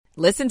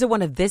Listen to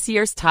one of this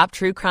year's top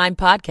true crime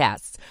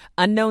podcasts.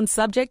 Unknown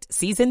Subject,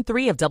 Season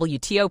 3 of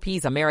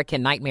WTOP's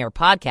American Nightmare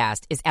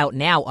podcast is out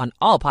now on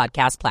all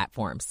podcast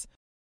platforms.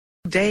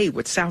 Day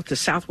with south to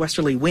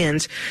southwesterly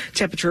winds.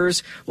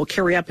 Temperatures will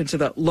carry up into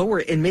the lower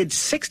and mid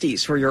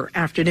 60s for your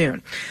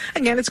afternoon.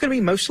 Again, it's going to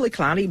be mostly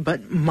cloudy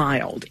but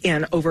mild,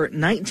 and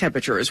overnight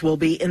temperatures will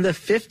be in the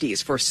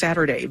 50s for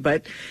Saturday.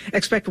 But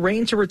expect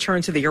rain to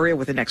return to the area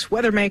with the next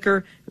weather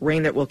maker,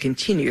 rain that will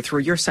continue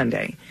through your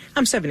Sunday.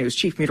 I'm 7 News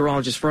Chief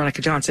Meteorologist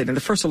Veronica Johnson in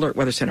the First Alert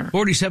Weather Center.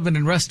 47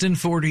 in Reston,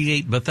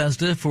 48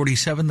 Bethesda,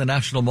 47 the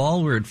National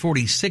Mall. We're at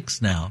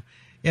 46 now.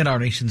 In our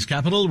nation's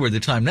capital, where the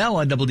time now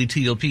on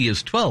WTOP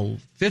is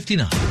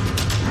 12:59.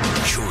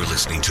 You're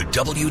listening to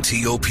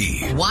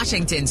WTOP,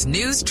 Washington's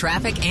news,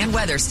 traffic, and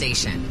weather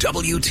station.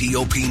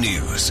 WTOP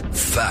News.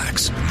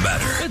 Facts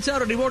matter. It's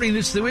Saturday morning.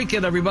 It's the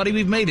weekend, everybody.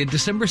 We've made it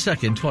December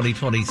 2nd,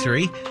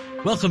 2023.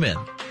 Welcome in.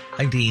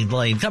 I'm Dean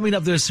Lane. Coming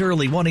up this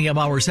early 1 a.m.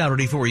 hour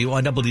Saturday for you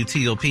on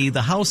WTOP,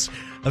 the House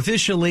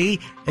officially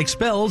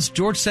expels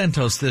George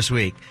Santos this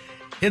week.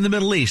 In the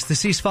Middle East, the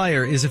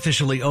ceasefire is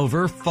officially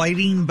over.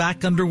 Fighting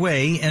back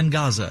underway in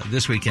Gaza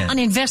this weekend. An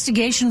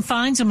investigation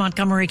finds a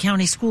Montgomery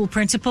County school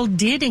principal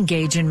did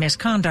engage in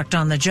misconduct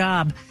on the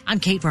job. I'm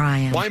Kate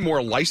Ryan. Why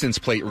more license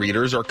plate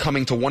readers are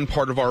coming to one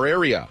part of our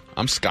area.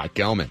 I'm Scott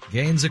Gelman.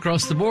 Gains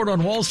across the board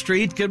on Wall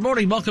Street. Good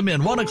morning. Welcome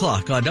in. 1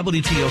 o'clock on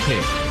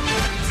WTOP.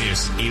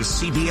 This is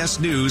CBS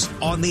News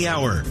on the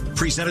Hour,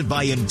 presented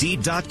by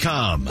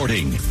Indeed.com.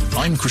 Morning.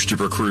 I'm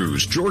Christopher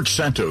Cruz. George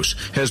Santos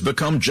has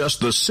become just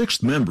the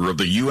sixth member of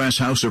the U.S.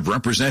 House of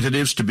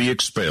Representatives to be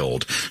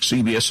expelled.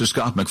 CBS's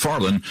Scott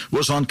McFarlane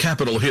was on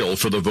Capitol Hill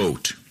for the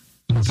vote.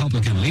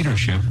 Republican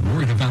leadership,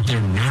 worried about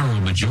their narrow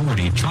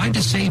majority, tried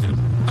to save him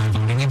by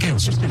voting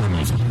against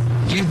removal.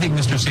 Do you think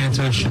Mr.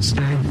 Santos should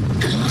stay?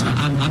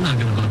 I'm not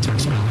going to vote to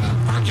expel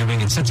him,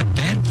 arguing it sets a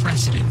bad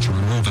precedent to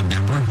remove a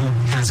member who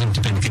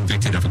hasn't been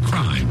convicted of a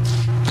crime.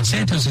 But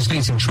Santos is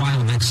facing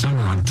trial next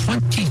summer on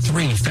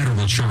 23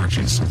 federal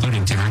charges,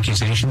 including to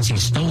accusations he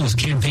stole his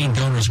campaign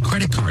donors'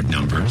 credit card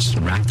numbers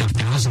and racked up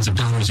thousands of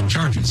dollars in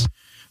charges.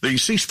 The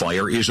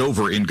ceasefire is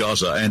over in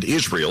Gaza, and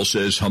Israel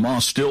says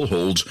Hamas still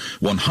holds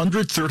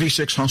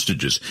 136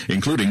 hostages,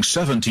 including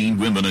 17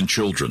 women and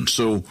children.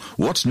 So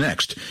what's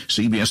next?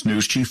 CBS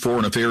News Chief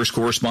Foreign Affairs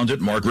Correspondent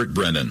Margaret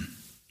Brennan.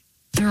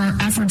 There are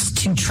efforts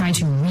to try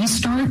to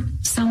restart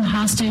some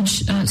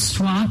hostage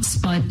swaps,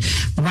 but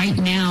right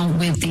now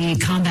with the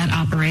combat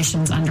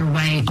operations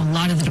underway, a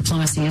lot of the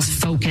diplomacy is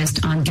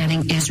focused on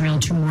getting Israel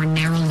to more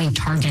narrowly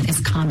target its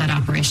combat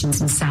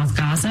operations in South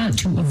Gaza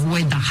to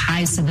avoid the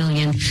high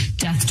civilian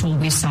death toll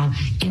we saw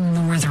in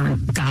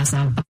northern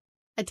Gaza.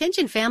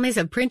 Attention families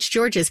of Prince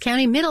George's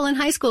County middle and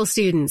high school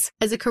students.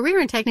 As a career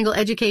and technical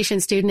education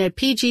student at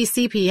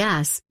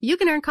PGCPS, you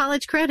can earn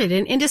college credit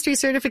and industry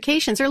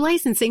certifications or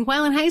licensing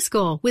while in high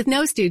school with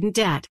no student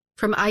debt.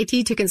 From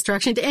IT to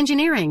construction to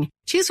engineering,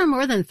 choose from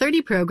more than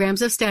 30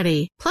 programs of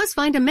study. Plus,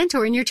 find a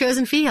mentor in your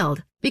chosen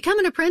field. Become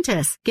an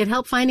apprentice, get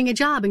help finding a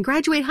job, and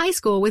graduate high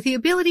school with the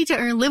ability to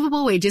earn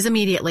livable wages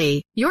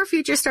immediately. Your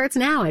future starts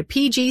now at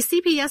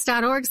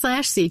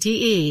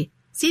pgcps.org/CTE.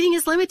 Seating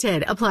is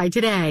limited. Apply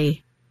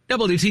today.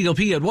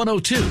 WTOP at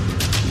 102.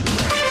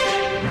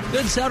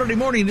 Good Saturday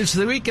morning. It's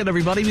the weekend,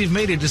 everybody. We've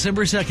made it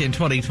December 2nd,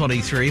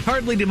 2023.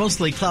 Partly to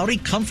mostly cloudy,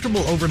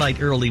 comfortable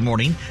overnight early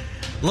morning.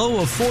 Low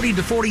of 40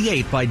 to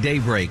 48 by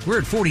daybreak. We're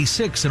at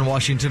 46 in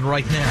Washington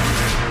right now.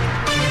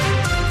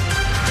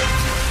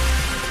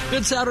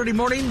 Good Saturday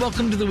morning.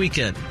 Welcome to the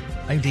weekend.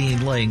 I'm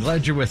Dean Lane.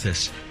 Glad you're with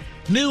us.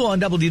 New on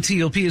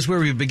WTOP is where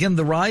we begin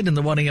the ride in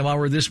the 1 a.m.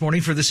 hour this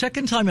morning. For the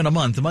second time in a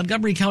month, a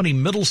Montgomery County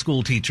middle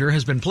school teacher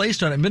has been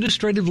placed on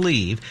administrative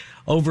leave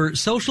over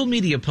social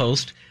media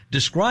post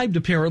described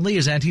apparently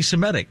as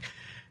anti-Semitic.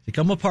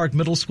 Tacoma Park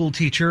middle school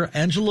teacher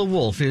Angela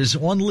Wolf is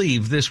on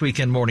leave this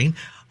weekend morning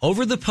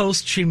over the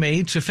post she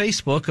made to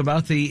Facebook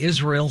about the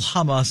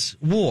Israel-Hamas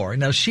war.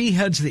 Now, she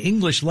heads the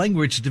English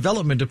language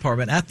development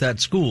department at that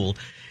school.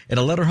 In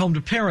a letter home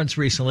to parents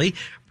recently,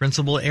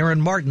 Principal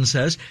Erin Martin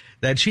says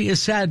that she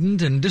is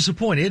saddened and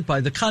disappointed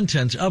by the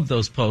content of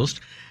those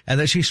posts and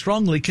that she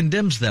strongly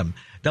condemns them.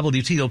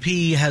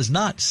 WTOP has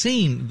not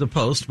seen the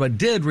post but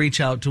did reach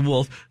out to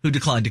Wolf, who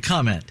declined to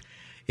comment.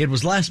 It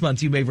was last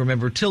month, you may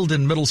remember,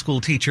 Tilden middle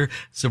school teacher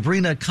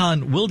Sabrina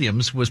Kahn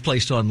Williams was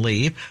placed on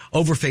leave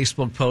over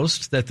Facebook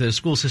posts that the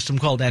school system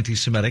called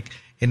anti-Semitic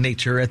in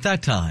nature at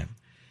that time.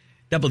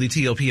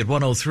 WTOP at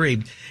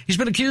 103. He's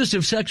been accused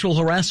of sexual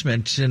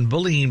harassment and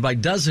bullying by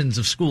dozens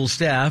of school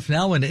staff.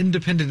 Now an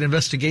independent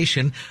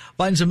investigation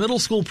finds a middle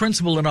school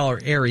principal in our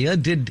area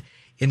did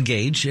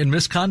engage in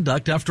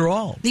misconduct after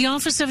all. The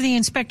Office of the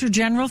Inspector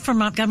General for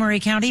Montgomery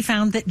County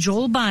found that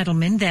Joel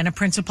Beidelman, then a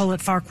principal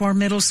at Farquhar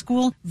Middle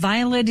School,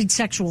 violated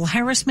sexual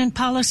harassment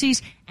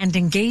policies and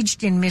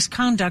engaged in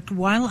misconduct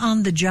while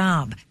on the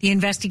job. The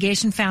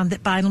investigation found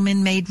that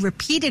Beidelman made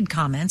repeated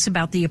comments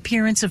about the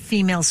appearance of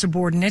female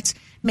subordinates,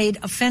 made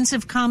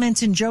offensive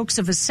comments and jokes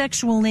of a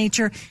sexual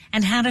nature,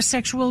 and had a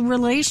sexual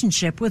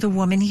relationship with a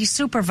woman he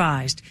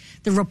supervised.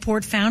 The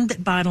report found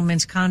that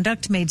Beidelman's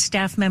conduct made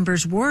staff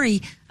members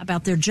worry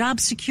about their job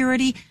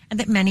security and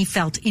that many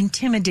felt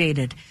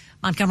intimidated.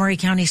 Montgomery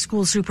County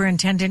School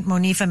Superintendent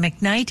Monifa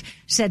McKnight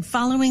said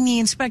following the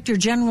Inspector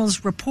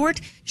General's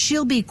report,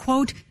 she'll be,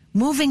 quote,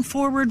 moving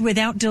forward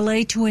without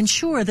delay to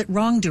ensure that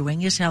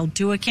wrongdoing is held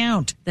to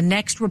account. The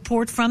next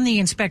report from the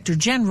Inspector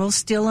General,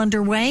 still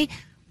underway,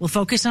 will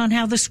focus on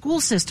how the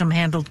school system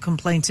handled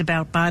complaints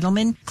about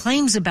Beidelman.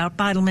 Claims about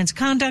Beidelman's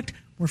conduct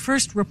were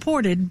first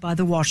reported by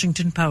the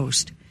Washington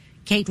Post.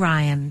 Kate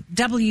Ryan,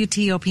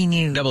 WTOP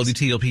News.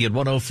 WTOP at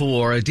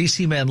 104. A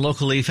D.C. man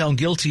locally found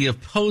guilty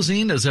of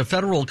posing as a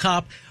federal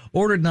cop,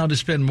 ordered now to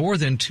spend more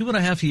than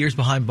 2.5 years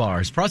behind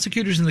bars.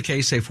 Prosecutors in the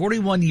case say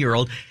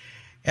 41-year-old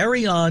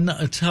Ariane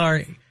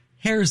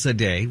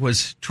Taherzadeh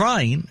was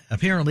trying,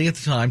 apparently at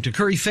the time, to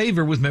curry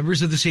favor with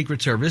members of the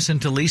Secret Service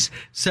and to lease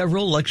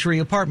several luxury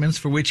apartments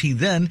for which he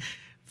then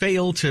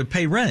failed to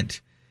pay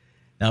rent.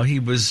 Now, he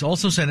was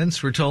also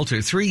sentenced, we're told,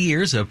 to 3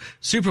 years of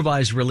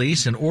supervised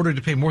release and ordered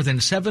to pay more than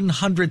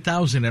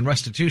 $700,000 in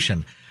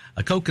restitution.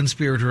 A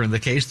co-conspirator in the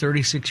case,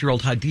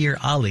 36-year-old Hadir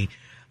Ali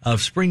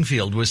of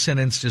Springfield, was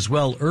sentenced as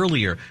well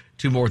earlier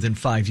to more than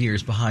 5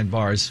 years behind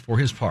bars for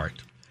his part.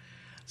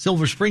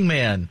 Silver Spring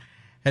man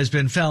has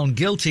been found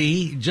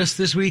guilty just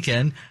this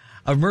weekend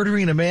of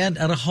murdering a man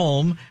at a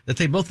home that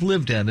they both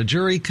lived in. A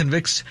jury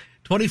convicts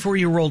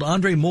 24-year-old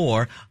Andre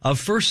Moore of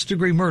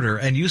first-degree murder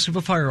and use of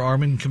a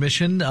firearm in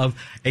commission of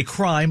a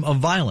crime of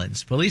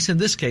violence. Police in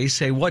this case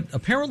say what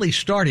apparently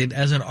started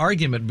as an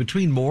argument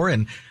between Moore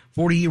and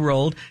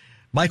 40-year-old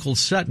Michael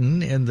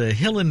Sutton in the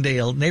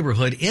Hillendale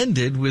neighborhood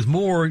ended with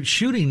Moore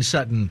shooting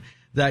Sutton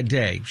that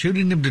day,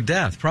 shooting him to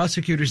death.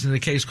 Prosecutors in the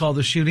case call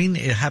the shooting,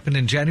 it happened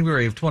in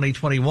January of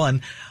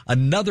 2021,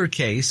 another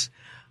case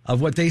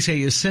of what they say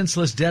is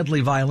senseless,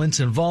 deadly violence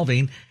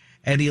involving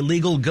an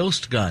illegal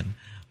ghost gun.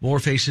 Moore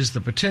faces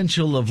the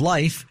potential of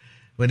life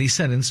when he's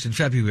sentenced in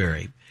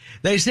February.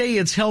 They say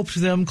it's helped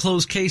them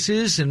close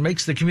cases and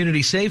makes the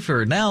community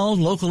safer. Now,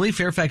 locally,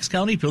 Fairfax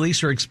County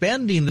police are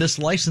expanding this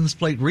license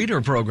plate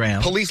reader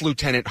program. Police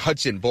Lieutenant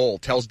Hudson Bull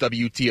tells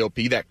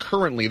WTOP that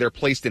currently they're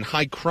placed in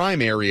high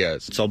crime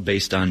areas. It's all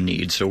based on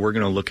need, so we're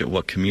going to look at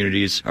what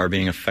communities are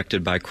being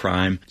affected by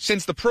crime.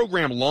 Since the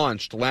program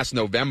launched last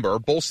November,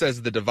 Bull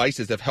says the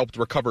devices have helped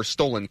recover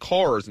stolen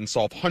cars and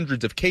solve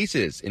hundreds of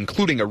cases,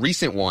 including a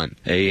recent one.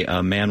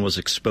 A man was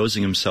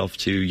exposing himself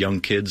to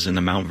young kids in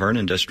the Mount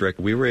Vernon district.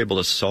 We were able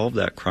to solve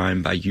that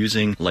crime by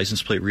using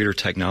license plate reader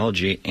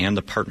technology and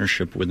the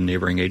partnership with a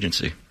neighboring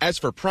agency. As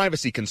for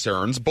privacy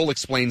concerns, Bull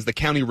explains the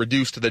county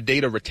reduced the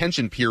data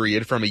retention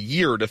period from a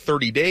year to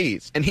 30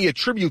 days, and he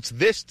attributes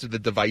this to the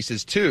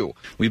devices too.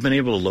 We've been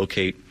able to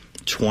locate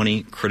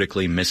 20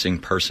 critically missing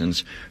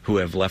persons who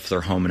have left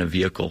their home in a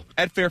vehicle.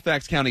 At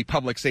Fairfax County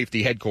Public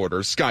Safety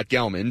Headquarters, Scott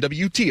Gelman,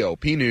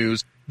 WTOP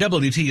News.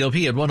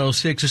 WTOP at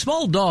 106. A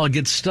small dog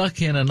gets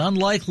stuck in an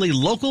unlikely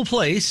local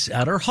place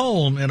at her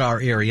home in our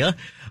area.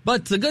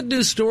 But the good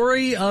news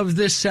story of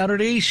this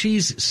Saturday,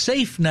 she's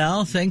safe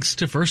now thanks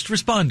to first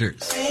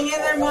responders. Hang in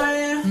there,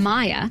 Maya.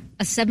 Maya,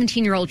 a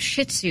 17-year-old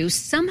Shih Tzu,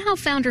 somehow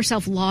found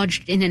herself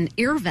lodged in an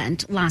air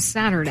vent last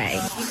Saturday.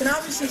 You can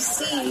obviously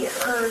see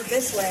her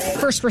this way.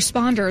 First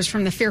responders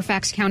from the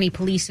Fairfax County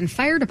Police and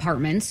Fire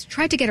Departments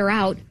tried to get her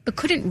out, but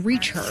couldn't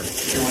reach her.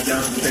 She went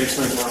down to the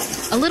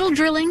basement. A little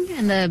drilling,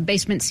 and the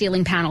basement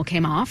ceiling panel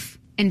came off,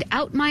 and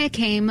out Maya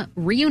came,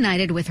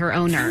 reunited with her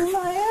owner.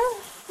 Maya?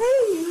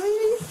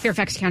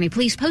 Fairfax County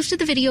Police posted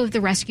the video of the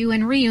rescue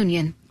and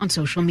reunion on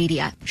social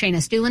media. Shayna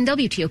Stulin,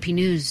 WTOP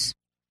News.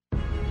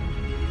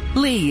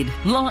 LEAD,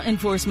 Law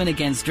Enforcement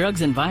Against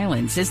Drugs and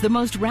Violence, is the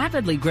most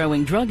rapidly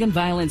growing drug and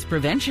violence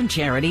prevention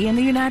charity in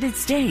the United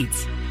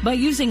States. By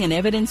using an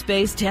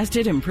evidence-based,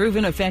 tested, and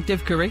proven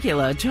effective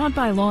curricula taught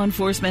by law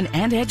enforcement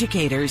and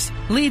educators,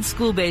 LEAD's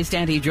school-based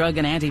anti-drug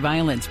and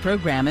anti-violence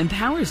program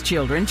empowers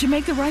children to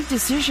make the right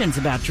decisions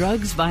about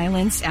drugs,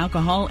 violence,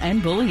 alcohol,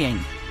 and bullying.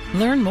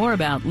 Learn more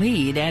about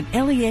LEAD at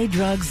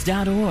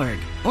leadrugs.org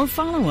or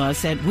follow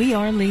us at We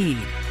Are LEAD.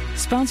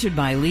 Sponsored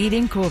by LEAD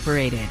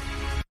Incorporated.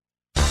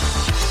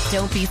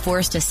 Don't be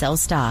forced to sell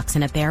stocks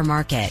in a bear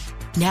market.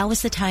 Now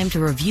is the time to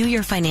review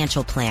your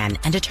financial plan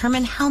and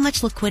determine how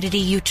much liquidity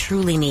you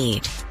truly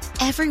need.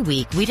 Every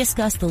week, we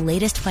discuss the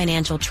latest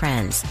financial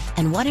trends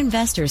and what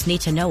investors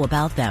need to know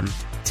about them.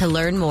 To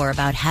learn more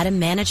about how to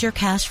manage your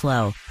cash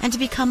flow and to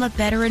become a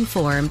better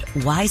informed,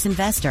 wise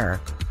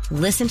investor,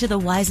 listen to The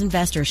Wise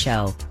Investor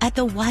Show at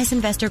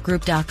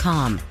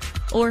thewiseinvestorgroup.com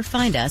or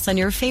find us on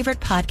your favorite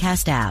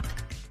podcast app.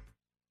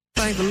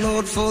 Thank the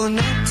Lord for the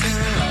night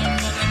time.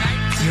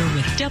 You're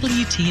with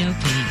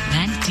WTOP,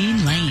 Matt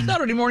Dean Lane.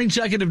 Saturday morning,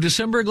 2nd of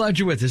December. Glad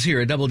you're with us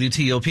here at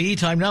WTOP.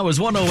 Time now is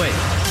 1:08.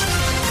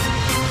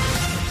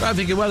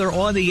 Traffic and weather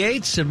on the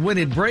 8s and when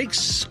it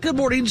breaks. Good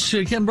morning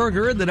to Ken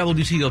Berger at the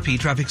WTOP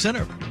Traffic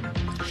Center.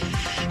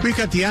 We've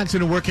got the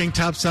accident working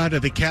topside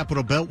of the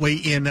Capitol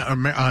Beltway in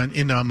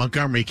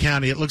Montgomery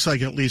County. It looks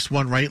like at least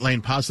one right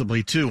lane,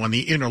 possibly two, on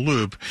the inner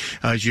loop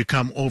as you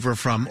come over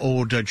from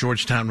Old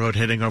Georgetown Road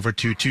heading over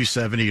to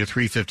 270 or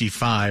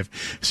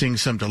 355. Seeing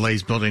some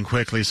delays building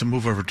quickly, so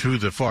move over to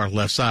the far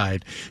left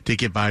side to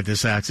get by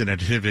this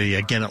accident activity.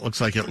 Again, it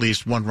looks like at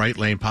least one right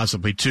lane,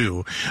 possibly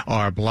two,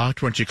 are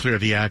blocked. Once you clear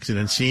the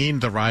accident scene,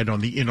 the ride on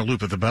the inner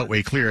loop of the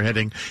Beltway clear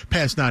heading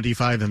past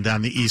 95 and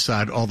down the east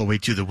side all the way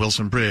to the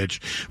Wilson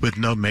Bridge with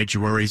no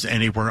major worries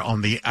anywhere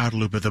on the outer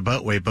loop of the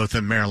Beltway, both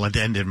in Maryland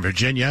and in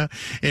Virginia.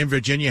 In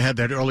Virginia, had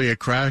that earlier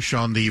crash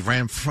on the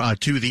ramp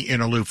to the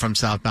inner loop from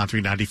southbound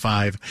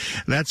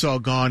 395. That's all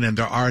gone, and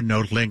there are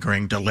no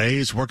lingering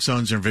delays. Work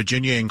zones in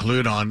Virginia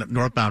include on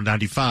northbound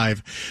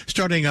 95,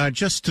 starting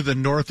just to the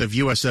north of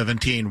US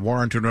 17,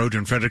 Warrenton Road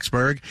in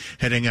Fredericksburg,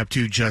 heading up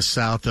to just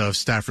south of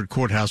Stafford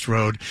Courthouse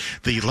Road.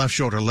 The left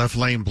shoulder left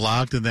lane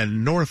blocked, and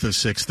then north of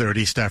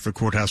 630 Stafford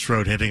Courthouse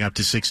Road, heading up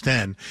to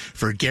 610.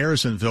 For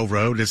Garrisonville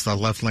Road, it's the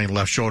left lane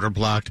left shoulder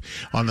blocked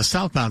on the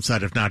southbound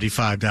side of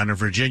 95 down in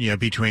Virginia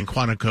between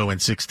Quantico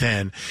and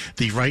 610.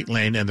 The right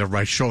lane and the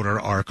right shoulder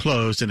are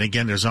closed, and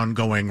again there's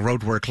ongoing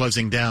road work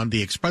closing down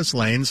the express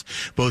lanes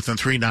both on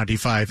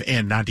 395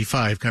 and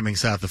 95 coming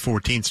south of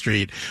 14th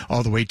Street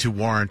all the way to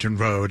Warrenton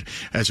Road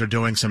as they're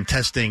doing some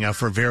testing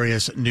for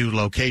various new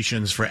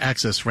locations for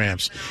access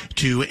ramps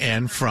to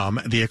and from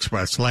the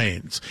express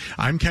lanes.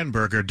 I'm Ken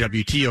Berger,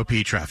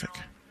 WTOP Traffic.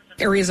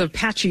 Areas of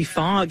patchy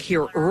fog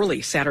here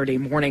early Saturday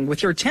morning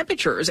with your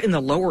temperatures in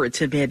the lower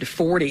to mid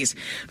 40s.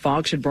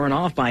 Fog should burn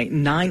off by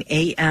 9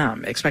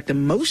 a.m. Expect a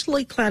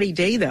mostly cloudy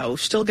day, though,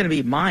 still going to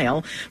be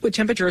mild, with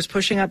temperatures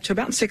pushing up to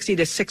about 60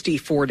 to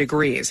 64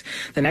 degrees.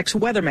 The next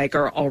weather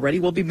maker already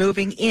will be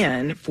moving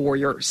in for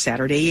your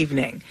Saturday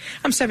evening.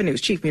 I'm 7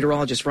 News Chief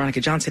Meteorologist Veronica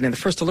Johnson in the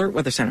First Alert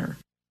Weather Center.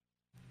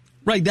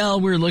 Right now,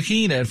 we're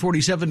looking at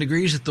 47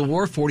 degrees at the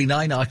Wharf,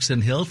 49 Oxon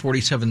Hill,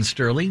 47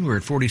 Sterling. We're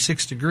at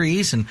 46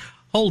 degrees and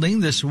holding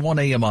this 1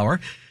 a.m. hour.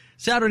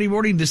 Saturday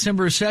morning,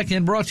 December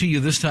 2nd, brought to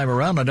you this time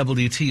around on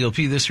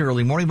WTOP this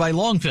early morning by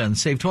Long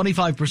Fence. Save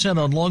 25%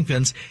 on Long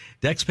Fence.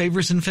 Decks,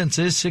 pavers, and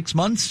fences, 6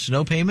 months,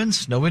 no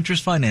payments, no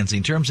interest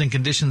financing. Terms and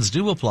conditions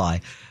do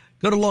apply.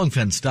 Go to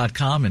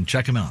longfence.com and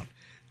check them out.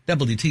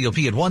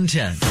 WTOP at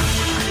 1:10,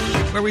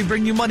 where we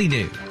bring you money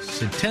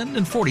news at 10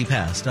 and 40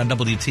 past on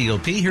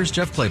WTOP. Here's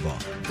Jeff Claybaugh.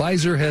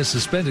 Pfizer has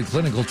suspended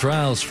clinical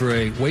trials for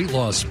a weight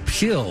loss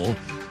pill,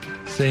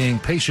 saying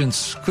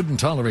patients couldn't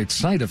tolerate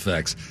side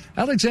effects.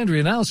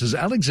 Alexandria now says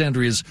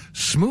Alexandria's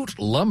Smoot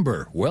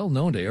Lumber, well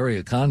known to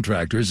area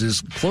contractors,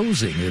 is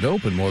closing. It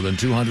opened more than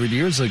 200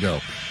 years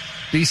ago.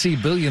 D.C.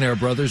 billionaire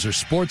brothers are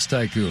sports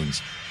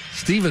tycoons.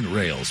 Steven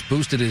Rails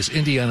boosted his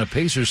Indiana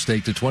Pacers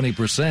stake to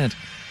 20%.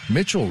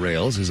 Mitchell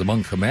Rails is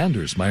among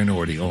Commanders'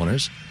 minority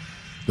owners.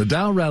 The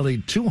Dow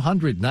rallied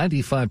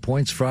 295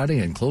 points Friday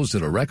and closed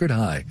at a record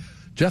high.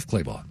 Jeff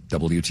Claybaugh,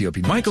 WTOP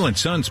News. Michael and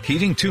Son's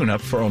heating tune-up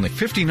for only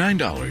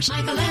 $59.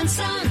 Michael and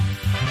Son.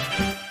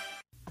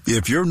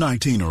 If you're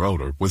 19 or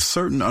older with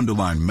certain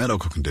underlying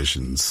medical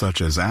conditions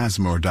such as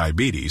asthma or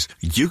diabetes,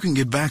 you can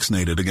get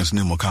vaccinated against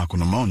pneumococcal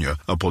pneumonia,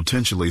 a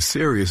potentially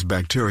serious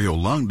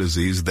bacterial lung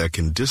disease that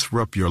can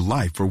disrupt your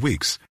life for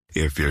weeks.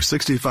 If you're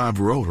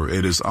 65 or older,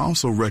 it is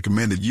also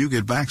recommended you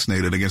get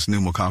vaccinated against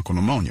pneumococcal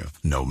pneumonia,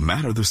 no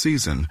matter the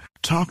season.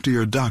 Talk to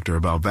your doctor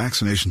about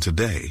vaccination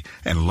today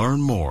and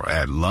learn more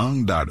at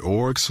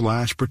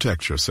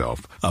lung.org/protect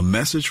yourself. A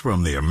message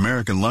from the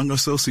American Lung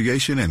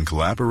Association in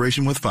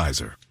collaboration with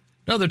Pfizer.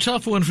 Another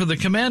tough one for the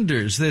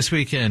Commanders this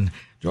weekend.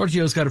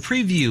 Giorgio's got a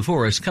preview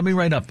for us coming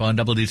right up on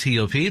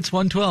WTOP. It's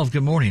 1:12.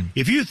 Good morning.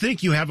 If you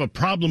think you have a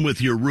problem with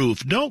your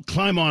roof, don't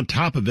climb on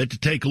top of it to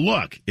take a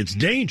look. It's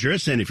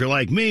dangerous, and if you're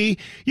like me,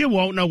 you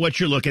won't know what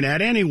you're looking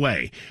at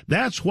anyway.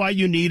 That's why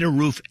you need a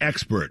roof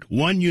expert,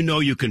 one you know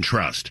you can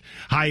trust.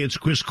 Hi, it's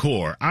Chris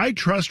Core. I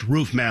trust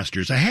Roof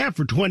Masters. I have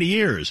for 20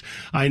 years.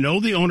 I know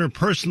the owner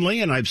personally,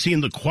 and I've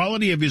seen the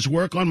quality of his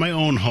work on my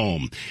own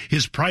home.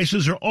 His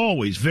prices are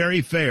always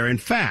very fair. In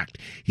fact,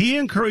 he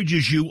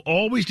encourages you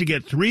always to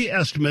get 3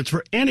 estimates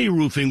for any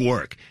roofing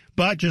work,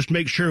 but just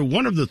make sure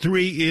one of the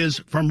 3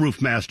 is from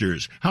Roof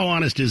Masters. How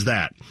honest is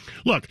that?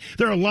 Look,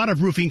 there are a lot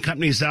of roofing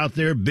companies out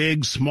there,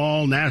 big,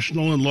 small,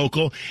 national, and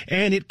local,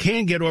 and it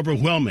can get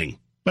overwhelming,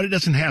 but it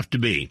doesn't have to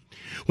be.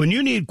 When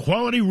you need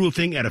quality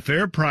roofing at a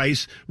fair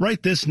price,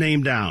 write this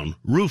name down,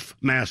 Roof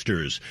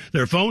Masters.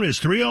 Their phone is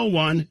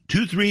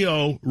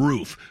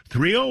 301-230-ROOF,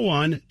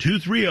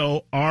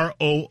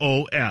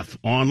 301-230-ROOF,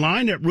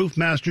 online at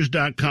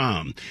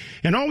roofmasters.com.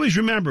 And always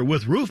remember,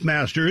 with Roof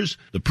Masters,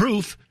 the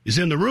proof is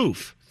in the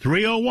roof,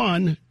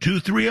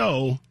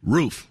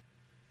 301-230-ROOF.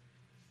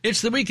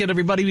 It's the weekend,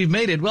 everybody. We've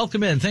made it.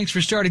 Welcome in. Thanks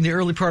for starting the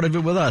early part of it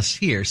with us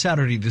here,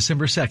 Saturday,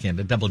 December 2nd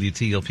at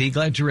WTOP.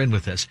 Glad you're in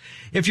with us.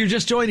 If you're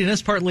just joining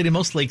us, partly to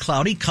mostly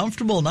cloudy,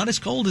 comfortable, not as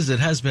cold as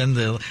it has been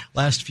the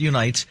last few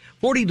nights.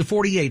 40 to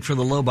 48 for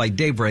the low by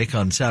daybreak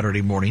on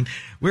Saturday morning.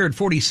 We're at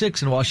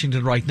 46 in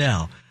Washington right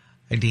now.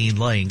 I'm Dean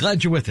Lane.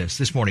 Glad you're with us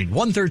this morning.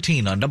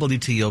 1:13 on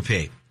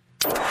WTOP.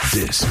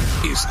 This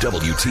is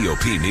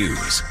WTOP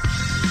News.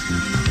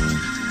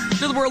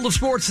 To the world of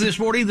sports this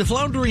morning, the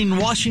floundering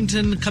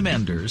Washington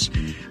Commanders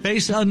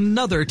face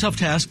another tough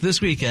task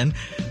this weekend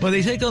when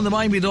they take on the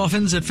Miami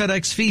Dolphins at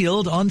FedEx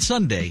Field on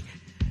Sunday.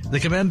 The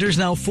Commanders,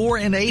 now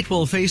 4-8,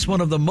 will face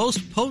one of the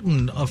most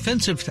potent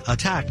offensive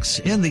attacks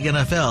in the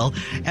NFL,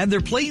 and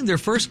they're playing their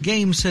first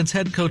game since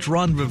head coach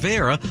Ron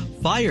Rivera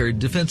fired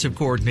defensive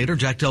coordinator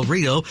Jack Del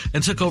Rio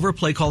and took over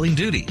play calling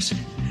duties.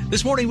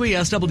 This morning, we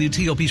asked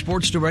WTOP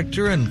sports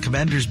director and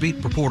Commanders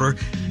beat reporter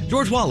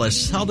George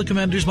Wallace how the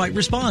Commanders might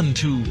respond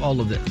to all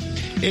of this.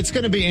 It's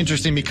going to be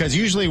interesting because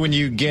usually when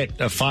you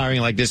get a firing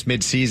like this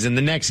midseason,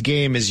 the next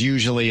game is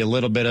usually a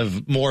little bit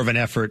of more of an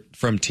effort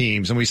from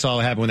teams. And we saw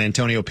what happened with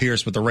Antonio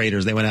Pierce with the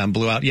Raiders. They went out and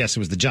blew out. Yes, it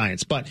was the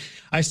Giants, but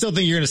I still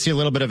think you're going to see a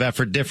little bit of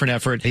effort, different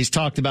effort. He's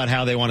talked about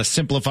how they want to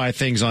simplify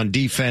things on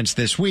defense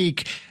this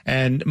week.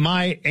 And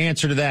my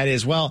answer to that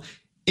is, well,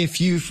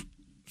 if you've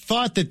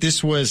thought that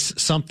this was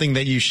something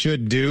that you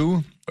should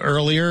do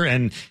earlier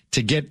and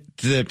to get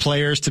the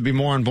players to be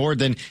more on board,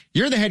 then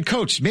you're the head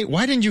coach. Mate,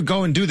 why didn't you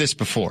go and do this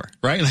before,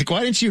 right? Like,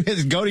 why didn't you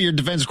go to your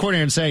defensive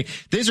coordinator and say,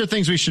 these are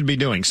things we should be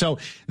doing? So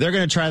they're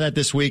going to try that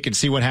this week and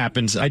see what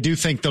happens. I do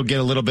think they'll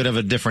get a little bit of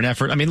a different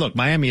effort. I mean, look,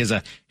 Miami is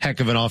a heck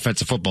of an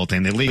offensive football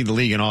team. They lead the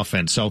league in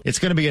offense. So it's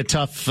going to be a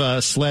tough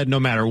sled no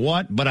matter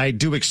what, but I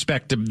do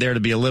expect there to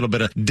be a little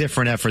bit of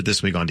different effort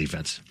this week on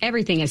defense.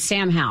 Everything is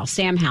Sam Howell,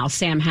 Sam Howell,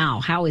 Sam Howell.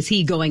 How is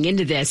he going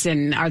into this?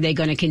 And are they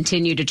going to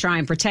continue to try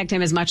and protect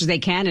him as much as they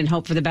can and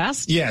hope for the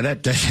best? Yeah, that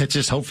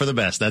just hope for the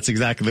best. That's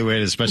exactly the way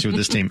it is, especially with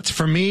this team.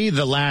 For me,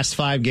 the last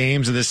 5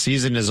 games of this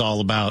season is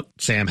all about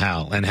Sam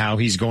Howell and how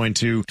he's going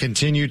to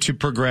continue to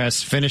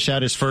progress, finish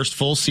out his first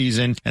full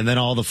season, and then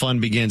all the fun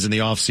begins in the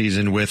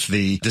offseason with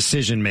the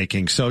decision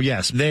making. So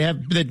yes, they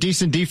have the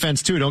decent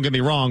defense too, don't get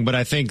me wrong, but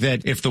I think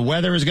that if the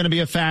weather is going to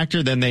be a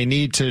factor, then they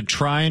need to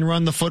try and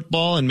run the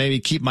football and maybe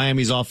keep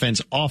Miami's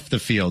offense off the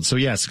field. So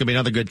yes, it's going to be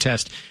another good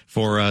test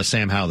for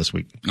Sam Howell this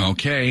week.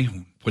 Okay.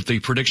 Put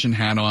the prediction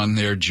hat on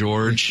there,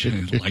 George.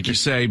 Like you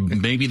say,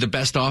 maybe the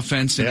best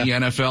offense in the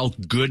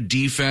NFL, good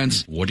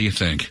defense. What do you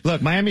think?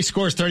 Look, Miami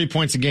scores 30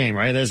 points a game,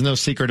 right? There's no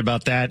secret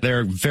about that.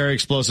 They're a very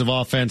explosive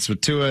offense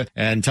with Tua,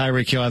 and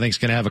Tyreek Hill, I think, is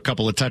going to have a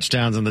couple of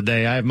touchdowns on the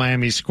day. I have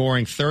Miami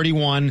scoring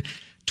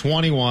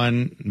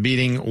 31-21,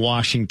 beating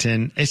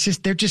Washington. It's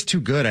just, they're just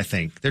too good, I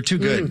think. They're too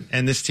good,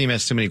 and this team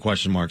has too many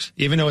question marks.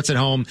 Even though it's at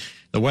home,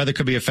 the weather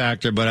could be a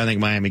factor, but I think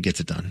Miami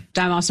gets it done.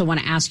 I also want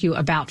to ask you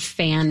about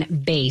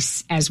fan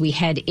base as we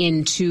head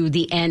into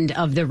the end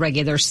of the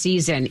regular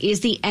season. Is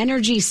the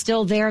energy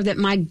still there that,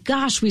 my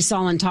gosh, we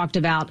saw and talked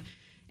about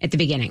at the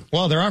beginning?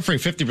 Well, they're offering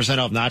 50%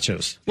 off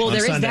nachos on there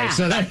Sunday. is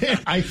that. So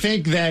I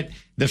think that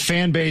the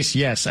fan base,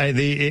 yes,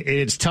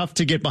 it's tough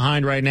to get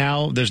behind right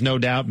now. There's no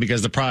doubt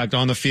because the product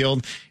on the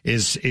field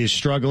is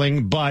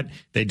struggling, but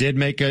they did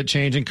make a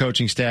change in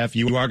coaching staff.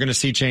 You are going to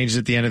see changes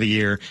at the end of the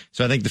year.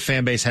 So I think the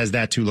fan base has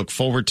that to look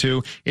forward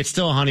to. It's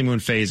still a honeymoon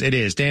phase. It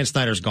is. Dan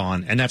Snyder's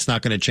gone, and that's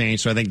not going to change.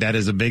 So I think that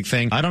is a big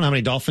thing. I don't know how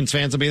many Dolphins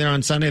fans will be there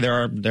on Sunday.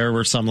 There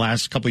were some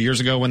last couple of years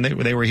ago when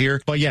they were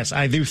here. But yes,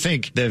 I do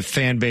think the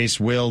fan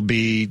base will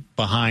be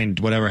behind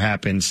whatever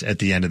happens at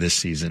the end of this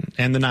season.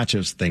 And the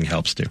nachos thing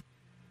helps too.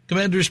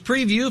 Commanders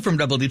preview from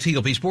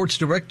WTOP sports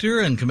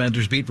director and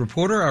Commanders beat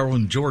reporter, our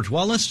own George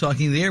Wallace,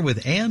 talking there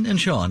with Ann and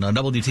Sean on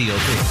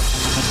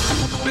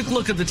WTOP. Quick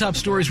look at the top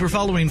stories we're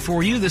following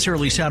for you this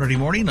early Saturday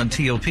morning on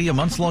TOP. A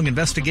months-long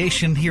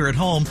investigation here at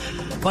home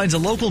finds a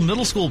local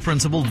middle school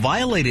principal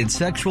violated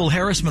sexual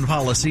harassment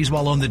policies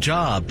while on the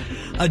job.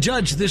 A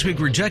judge this week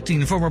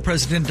rejecting former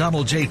President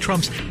Donald J.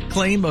 Trump's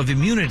claim of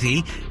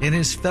immunity in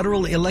his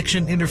federal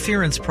election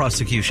interference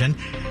prosecution.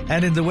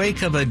 And in the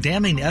wake of a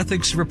damning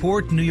ethics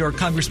report, New York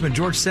Congressman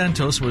George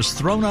Santos was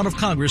thrown out of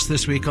Congress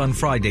this week on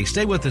Friday.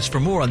 Stay with us for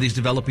more on these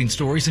developing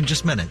stories in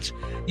just minutes.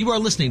 You are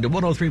listening to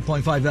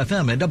 103.5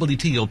 FM at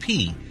WTOP.com.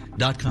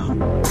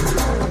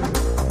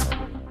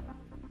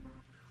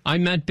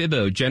 I'm Matt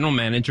Bibbo, General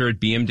Manager at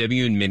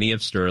BMW and Mini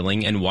of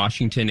Sterling and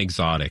Washington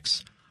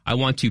Exotics. I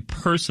want to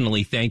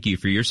personally thank you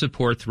for your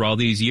support through all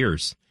these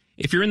years.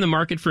 If you're in the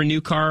market for a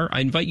new car,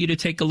 I invite you to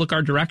take a look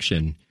our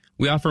direction.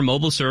 We offer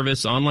mobile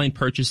service, online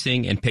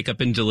purchasing, and pickup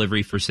and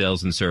delivery for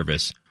sales and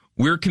service.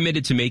 We're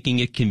committed to making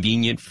it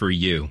convenient for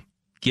you,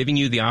 giving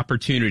you the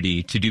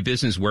opportunity to do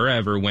business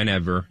wherever,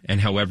 whenever, and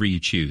however you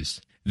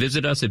choose.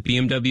 Visit us at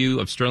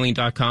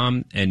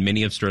bmwofsterling.com and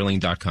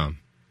miniofsterling.com.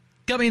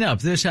 Coming up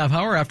this half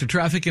hour after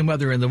traffic and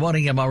weather in the 1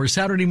 a.m. hour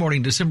Saturday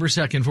morning, December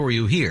 2nd for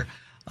you here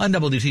on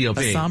WTOP.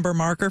 A somber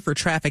marker for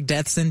traffic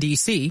deaths in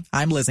D.C.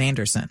 I'm Liz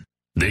Anderson.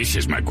 This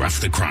is McGruff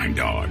the Crime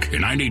Dog,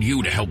 and I need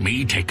you to help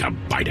me take a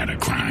bite out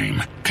of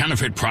crime.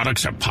 Counterfeit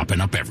products are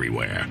popping up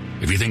everywhere.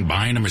 If you think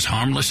buying them is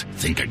harmless,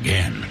 think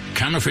again.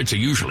 Counterfeits are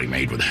usually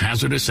made with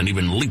hazardous and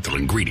even lethal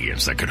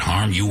ingredients that could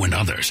harm you and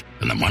others.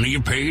 And the money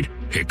you paid,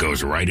 it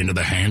goes right into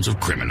the hands of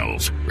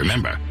criminals.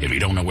 Remember, if you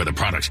don't know where the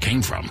products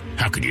came from,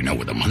 how could you know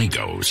where the money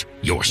goes?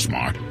 You're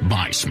smart.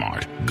 Buy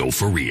smart. Go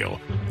for real.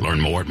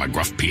 Learn more at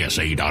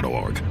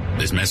McGruffPSA.org.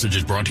 This message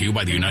is brought to you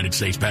by the United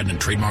States Patent and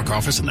Trademark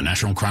Office and the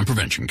National Crime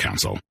Prevention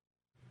Council.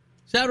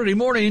 Saturday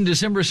morning,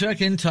 December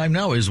 2nd. Time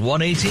now is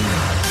 1:18.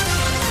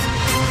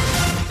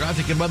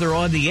 Traffic and weather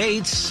on the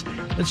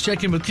 8s. Let's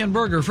check in with Ken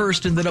Berger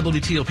first in the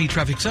WTOP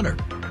Traffic Center.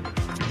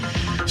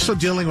 So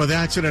dealing with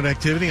accident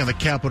activity on the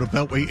Capitol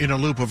Beltway inner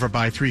loop over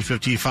by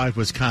 355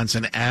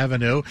 Wisconsin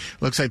Avenue.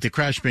 Looks like the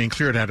crash being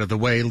cleared out of the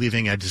way,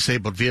 leaving a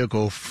disabled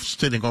vehicle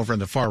sitting over on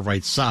the far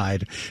right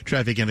side.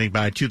 Traffic getting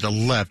by to the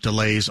left.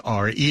 Delays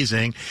are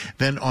easing.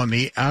 Then on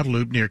the outer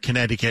loop near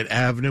Connecticut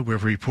Avenue,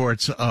 with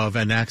reports of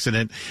an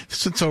accident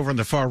sits over on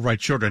the far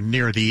right shoulder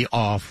near the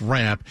off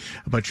ramp,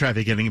 but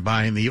traffic getting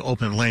by in the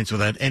open lanes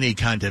without any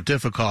kind of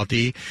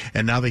difficulty.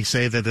 And now they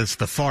say that it's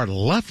the far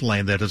left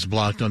lane that is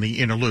blocked on the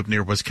inner loop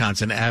near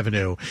Wisconsin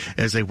Avenue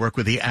as they work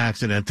with the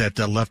accident that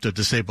left a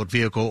disabled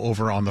vehicle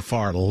over on the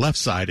far left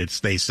side,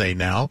 they say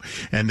now.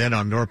 And then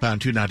on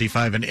northbound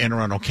 295 in Anne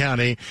Arundel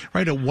County,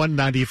 right at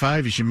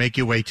 195, as you make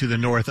your way to the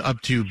north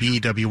up to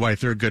BWI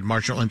Thurgood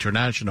Marshall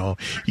International,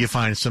 you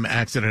find some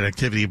accident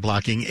activity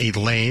blocking a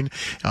lane.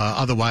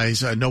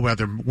 Otherwise, no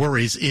other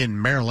worries in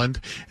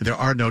Maryland. There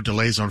are no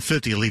delays on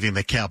 50 leaving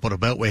the Capitol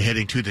Beltway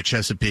heading to the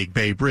Chesapeake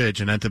Bay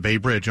Bridge. And at the Bay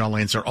Bridge, all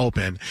lanes are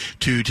open,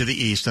 2 to the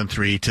east and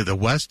 3 to the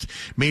west.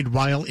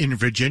 Meanwhile, in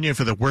Virginia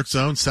for the work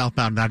zone,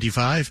 southbound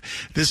 95.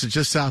 This is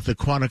just south of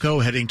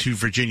Quantico, heading to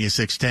Virginia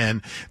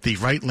 610. The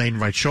right lane,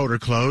 right shoulder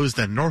closed.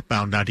 Then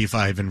northbound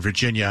 95 in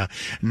Virginia,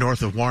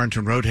 north of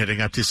Warrenton Road,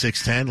 heading up to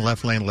 610.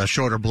 Left lane, left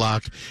shoulder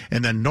blocked.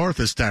 And then north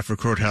of Stafford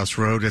Courthouse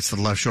Road, it's the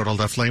left shoulder,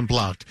 left lane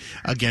blocked.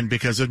 Again,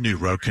 because of new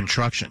road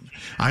construction.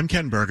 I'm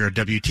Ken Berger,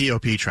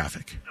 WTOP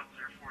Traffic.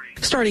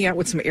 Starting out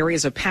with some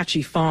areas of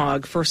patchy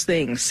fog first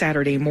thing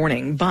Saturday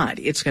morning, but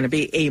it's going to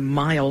be a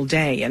mild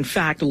day. In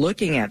fact,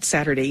 looking at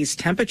Saturday's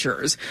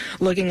temperatures,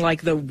 looking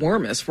like the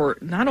warmest for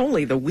not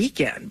only the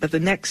weekend, but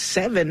the next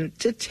 7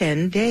 to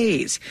 10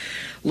 days.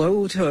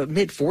 Low to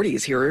mid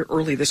 40s here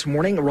early this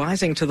morning,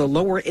 rising to the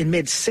lower and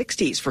mid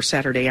 60s for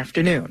Saturday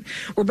afternoon.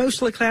 We're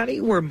mostly cloudy.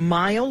 We're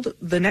mild.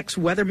 The next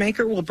weather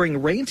maker will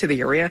bring rain to the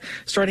area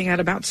starting at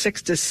about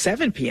 6 to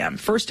 7 p.m.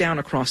 First down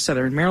across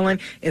southern Maryland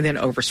and then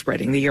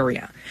overspreading the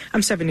area.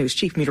 I'm 7 News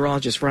Chief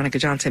Meteorologist Veronica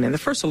Johnson in the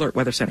First Alert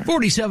Weather Center.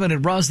 47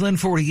 in Roslyn,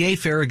 48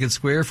 Farragut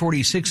Square,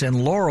 46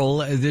 in Laurel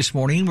this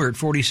morning. We're at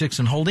 46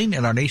 in Holding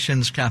in our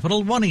nation's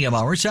capital. 1 a.m.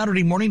 hour,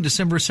 Saturday morning,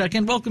 December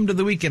 2nd. Welcome to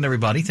the weekend,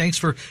 everybody. Thanks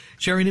for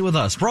sharing it with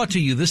us. Brought to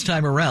you this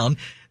time around,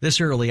 this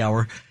early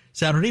hour,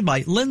 Saturday,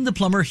 by Lynn the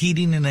Plumber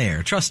Heating and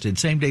Air. Trusted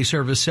same-day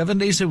service 7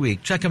 days a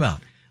week. Check them out.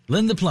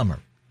 Lynn the Plumber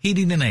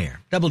Heating and Air.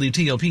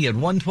 WTOP at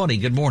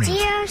 1:20. Good morning.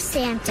 Dear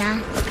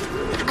Santa,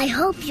 I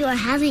hope you are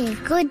having a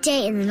good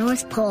day in the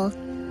North Pole.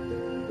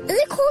 Is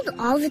it cold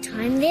all the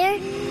time there?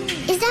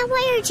 Is that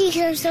why your cheeks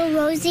are so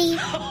rosy?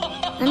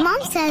 My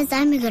mom says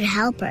I'm a good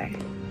helper,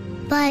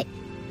 but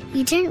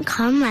you didn't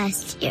come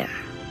last year.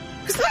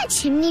 Was my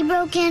chimney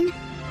broken?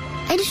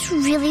 I just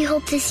really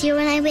hope this year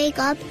when I wake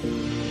up,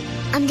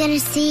 I'm gonna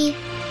see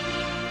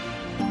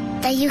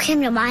that you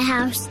came to my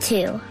house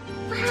too.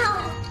 Wow.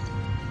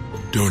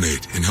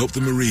 Donate and help the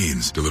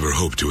Marines deliver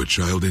hope to a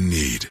child in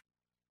need.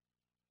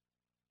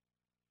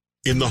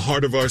 In the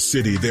heart of our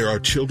city, there are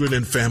children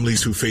and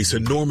families who face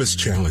enormous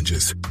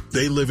challenges.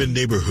 They live in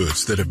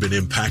neighborhoods that have been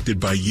impacted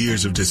by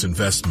years of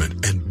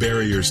disinvestment and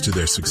barriers to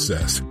their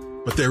success.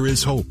 But there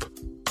is hope.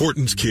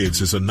 Horton's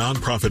Kids is a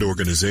nonprofit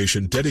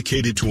organization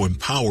dedicated to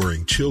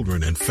empowering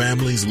children and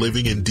families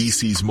living in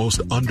DC's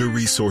most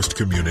under-resourced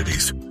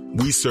communities.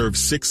 We serve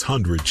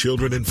 600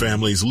 children and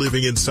families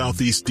living in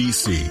Southeast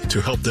DC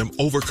to help them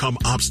overcome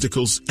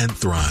obstacles and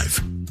thrive.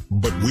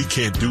 But we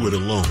can't do it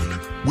alone.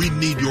 We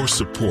need your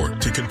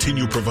support to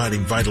continue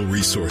providing vital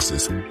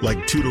resources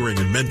like tutoring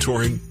and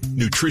mentoring,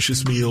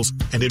 nutritious meals,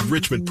 and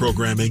enrichment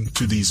programming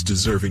to these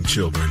deserving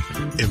children.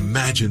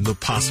 Imagine the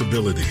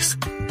possibilities.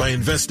 By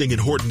investing in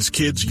Horton's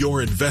Kids,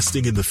 you're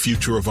investing in the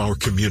future of our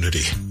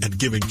community and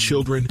giving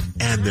children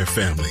and their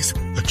families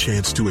a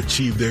chance to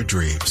achieve their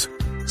dreams.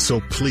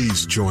 So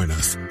please join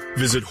us.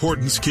 Visit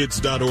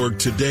HortonsKids.org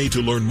today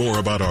to learn more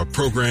about our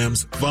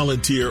programs,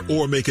 volunteer,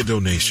 or make a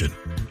donation.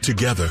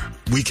 Together,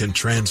 we can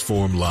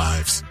transform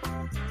lives.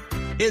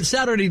 It's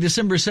Saturday,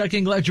 December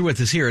 2nd. Glad you're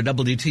with us here at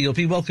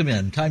WTOP. Welcome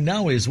in. Time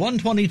now is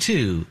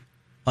 1:22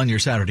 on your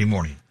Saturday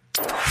morning.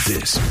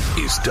 This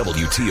is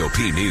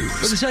WTOP News.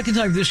 For the second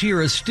time this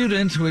year, a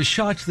student was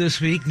shot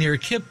this week near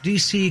KIPP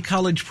DC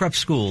College Prep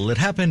School. It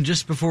happened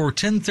just before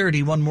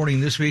 10:30 one morning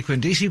this week when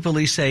DC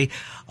police say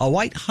a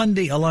white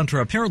Hyundai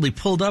Elantra apparently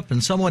pulled up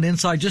and someone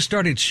inside just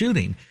started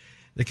shooting.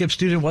 The KIPP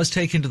student was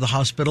taken to the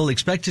hospital,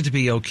 expected to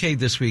be okay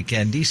this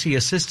weekend. DC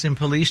Assistant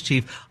Police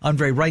Chief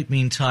Andre Wright,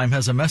 meantime,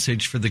 has a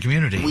message for the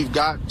community. We've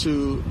got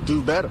to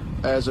do better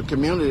as a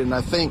community, and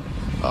I think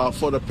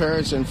for the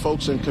parents and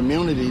folks in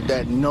community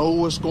that know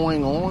what's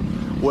going on,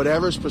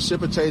 whatever's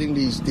precipitating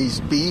these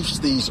beefs,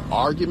 these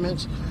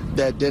arguments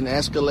that then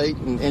escalate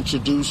and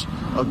introduce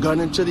a gun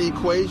into the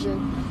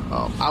equation,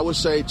 I would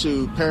say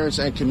to parents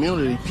and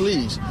community,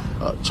 please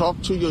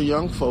talk to your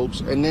young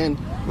folks and then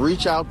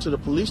reach out to the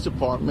police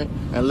department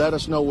and let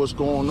us know what's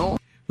going on.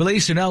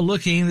 Police are now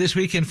looking this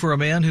weekend for a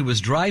man who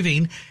was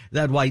driving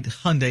that white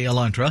Hyundai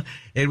Elantra.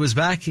 It was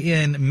back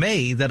in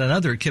May that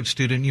another KIPP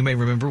student, you may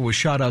remember, was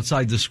shot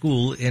outside the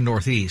school in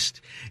Northeast.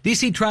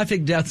 D.C.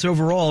 traffic deaths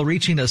overall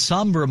reaching a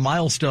somber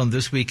milestone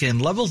this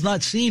weekend. Levels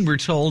not seen, we're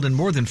told, in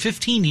more than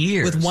 15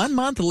 years. With 1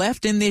 month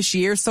left in this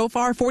year, so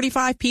far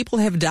 45 people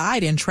have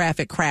died in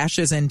traffic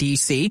crashes in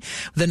D.C.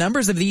 The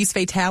numbers of these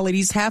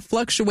fatalities have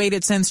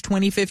fluctuated since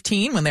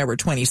 2015 when there were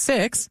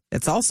 26.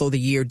 It's also the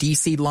year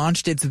D.C.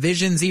 launched its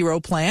Vision Zero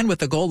plan with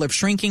the goal of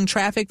shrinking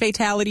traffic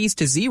fatalities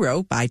to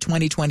zero by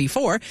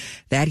 2024.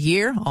 That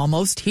year,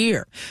 almost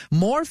here.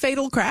 More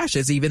fatal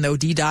crashes, even though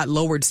DDOT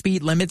lowered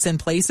speed limits in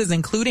places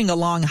including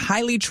along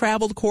highly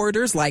traveled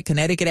corridors like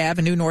Connecticut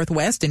Avenue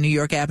Northwest and New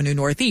York Avenue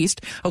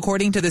Northeast.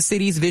 According to the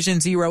city's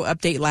Vision Zero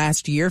update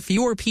last year,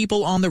 fewer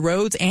people on the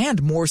roads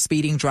and more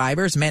speeding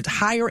drivers meant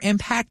higher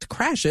impact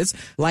crashes,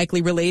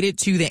 likely related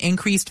to the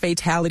increased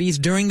fatalities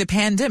during the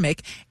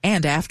pandemic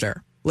and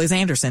after. Liz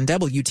Anderson,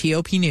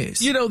 WTOP News.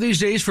 You know, these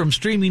days, from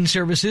streaming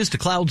services to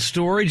cloud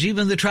storage,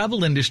 even the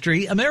travel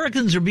industry,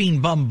 Americans are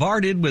being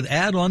bombarded with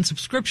add-on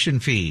subscription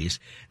fees.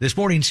 This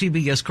morning,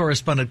 CBS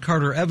correspondent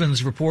Carter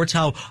Evans reports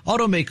how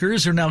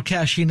automakers are now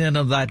cashing in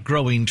on that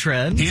growing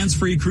trend.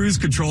 Hands-free cruise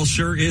control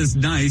sure is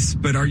nice,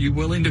 but are you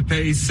willing to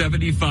pay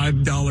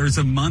 $75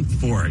 a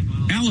month for it?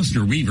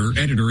 Alistair Weaver,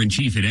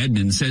 editor-in-chief at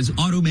Edmunds, says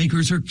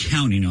automakers are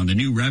counting on the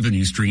new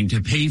revenue stream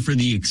to pay for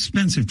the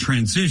expensive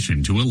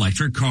transition to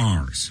electric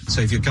cars.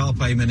 So if your car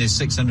payment is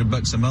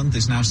 $600 a month,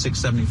 it's now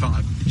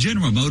 $675.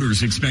 General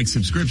Motors expects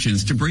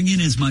subscriptions to bring in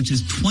as much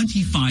as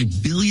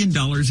 $25 billion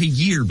a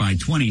year by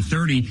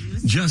 2030,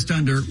 just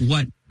under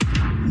what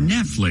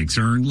Netflix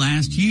earned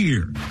last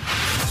year.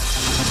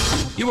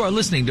 You are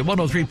listening to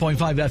 103.5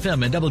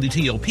 FM and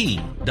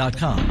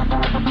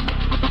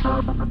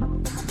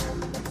WTOP.com.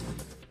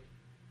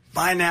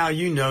 By now,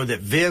 you know that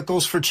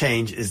Vehicles for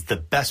Change is the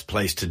best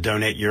place to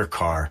donate your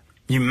car.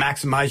 You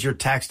maximize your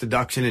tax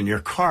deduction and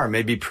your car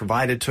may be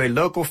provided to a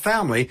local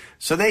family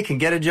so they can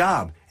get a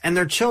job and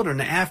their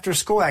children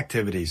after-school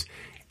activities.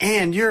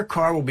 And your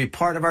car will be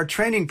part of our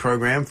training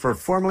program for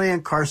formerly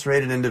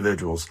incarcerated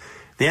individuals.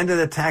 The end of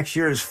the tax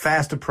year is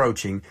fast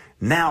approaching.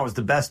 Now is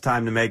the best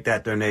time to make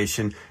that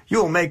donation.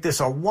 You will make this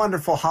a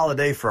wonderful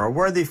holiday for a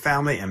worthy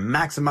family and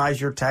maximize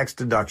your tax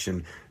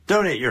deduction.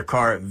 Donate your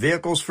car at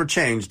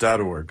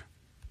vehiclesforchange.org.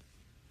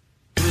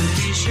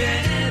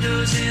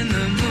 Shadows in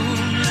the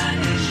moonlight.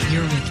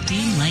 You're with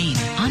Dean Lane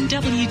on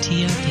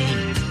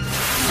WTOP.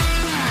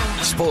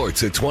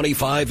 Sports at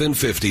 25 and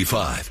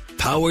 55.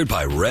 Powered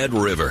by Red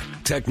River.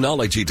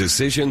 Technology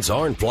decisions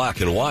aren't black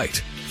and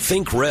white.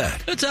 Think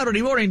red. It's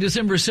Saturday morning,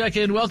 December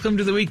 2nd. Welcome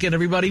to the weekend,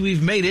 everybody.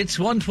 We've made it.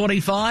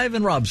 1:25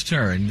 and Rob's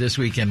turn this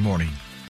weekend morning.